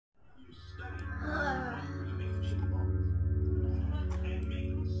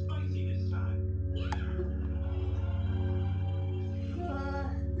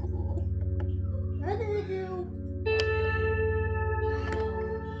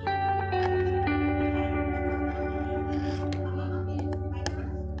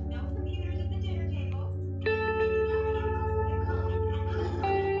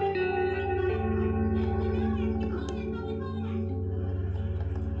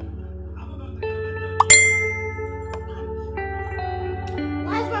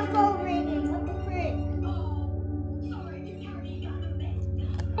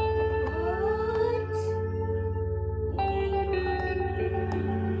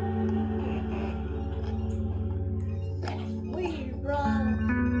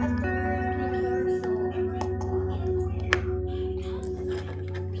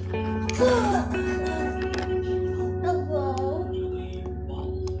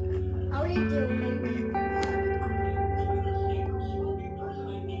are you doing?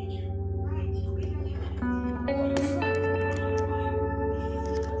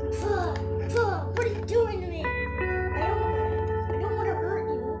 What are you doing to me? I don't want to hurt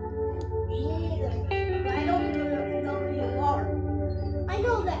you. Me either. I don't even know who you are. I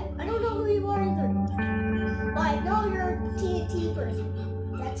know that. I don't know who you are either. But I know you're a TNT person.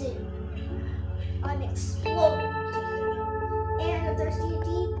 That's it. I'm exploding. And if there's TNT,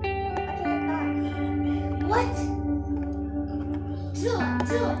 I can't die. What?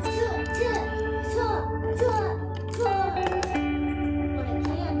 But I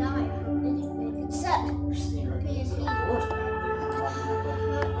can't die from anything except PSP.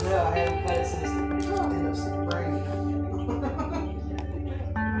 No, I haven't had it since the end of spring.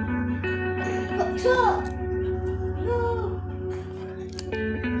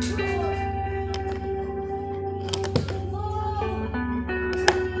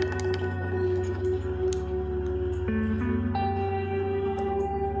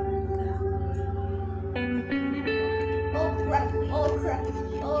 Oh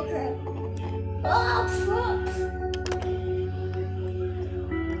crap. Oh trucks! You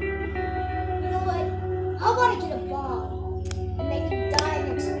know what? How about I get a bomb and make you die and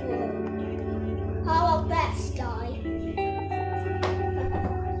explode? How about that, Sky?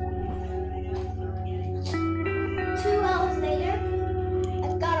 2 hours later,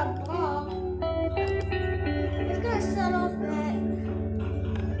 I've got a bomb. It's gonna set off that.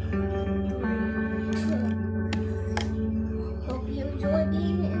 Hope you enjoy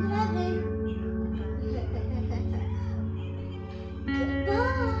being in heaven.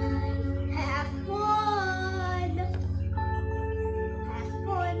 Goodbye. Have fun. Have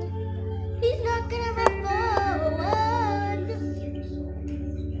fun. He's not gonna have fun.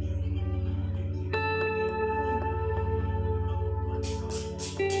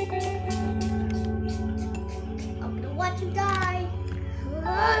 I'm gonna watch you die.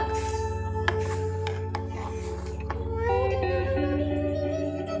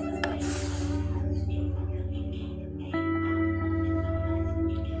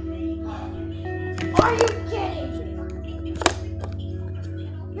 Are you kidding me?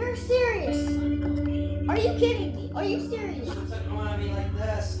 You're serious. Are you kidding me? Are you serious? I want to be like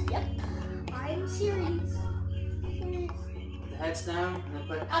this. Yep. I'm serious. The head's down, and then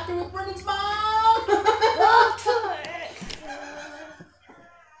put it out there with Brennan's mom!